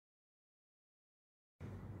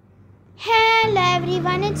Hello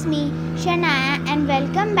everyone, it's me Shania and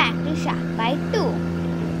welcome back to SharkBite 2.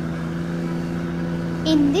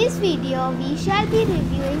 In this video, we shall be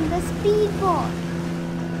reviewing the speedboat.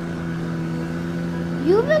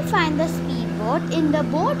 You will find the speedboat in the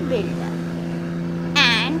boat builder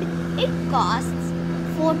and it costs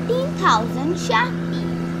 14,000 shark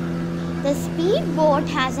teeth. The speedboat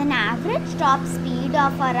has an average top speed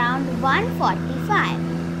of around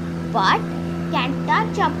 145 but can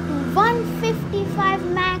touch up to 155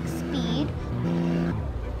 max speed.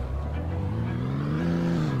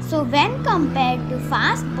 So when compared to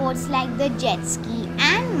fast boats like the jet ski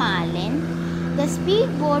and marlin, the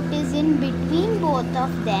speedboat is in between both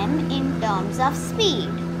of them in terms of speed.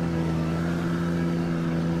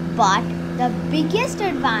 But the biggest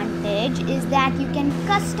advantage is that you can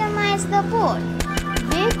customize the boat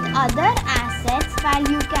with other assets while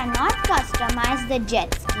you cannot customize the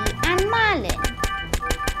jet ski and marlin.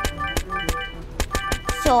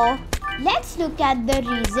 So let's look at the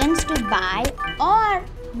reasons to buy or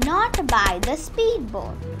not buy the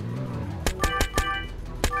speedboat.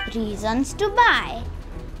 Reasons to buy.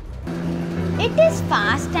 It is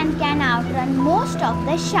fast and can outrun most of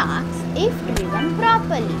the sharks if driven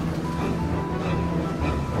properly.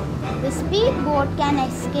 The speedboat can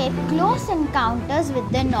escape close encounters with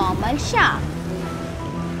the normal shark.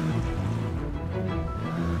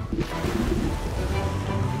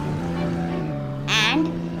 And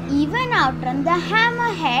even outrun the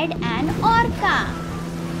Hammerhead and Orca.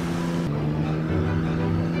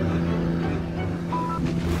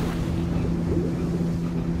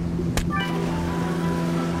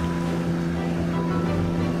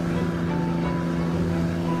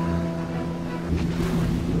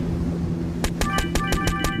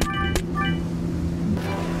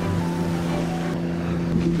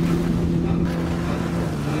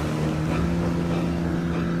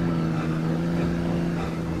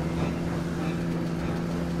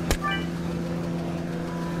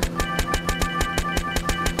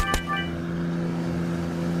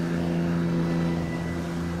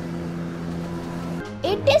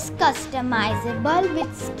 It is customizable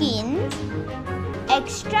with skins,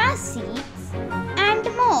 extra seats and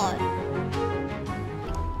more.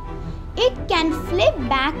 It can flip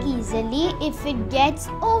back easily if it gets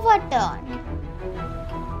overturned.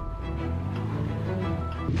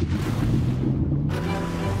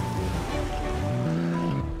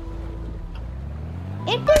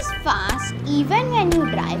 It is fast even when you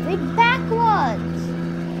drive it backwards.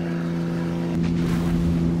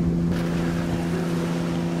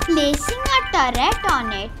 Placing a turret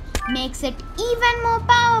on it makes it even more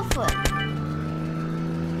powerful.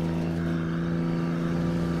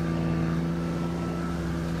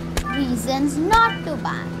 Reasons not to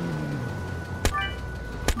buy.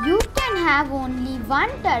 You can have only one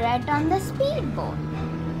turret on the speedboat.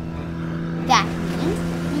 That means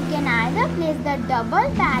you can either place the double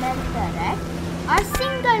barrel turret or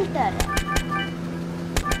single turret.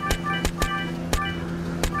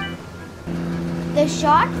 The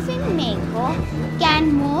Shortfin Mako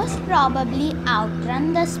can most probably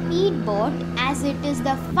outrun the speedboat as it is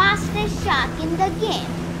the fastest shark in the game.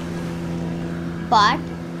 But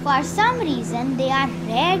for some reason they are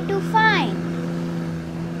rare to find.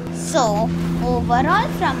 So overall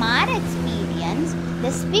from our experience,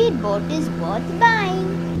 the speedboat is worth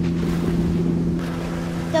buying.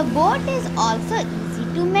 The boat is also easy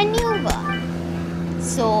to maneuver.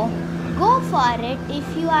 So go for it if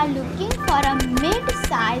you are looking for a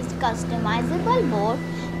mid-sized customizable boat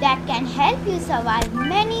that can help you survive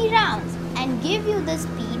many rounds and give you the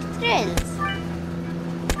speed thrills.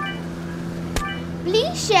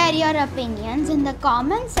 Please share your opinions in the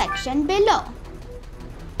comment section below.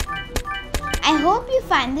 I hope you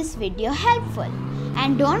find this video helpful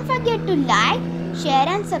and don't forget to like, share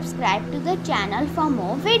and subscribe to the channel for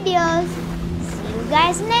more videos. See you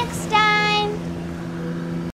guys next time.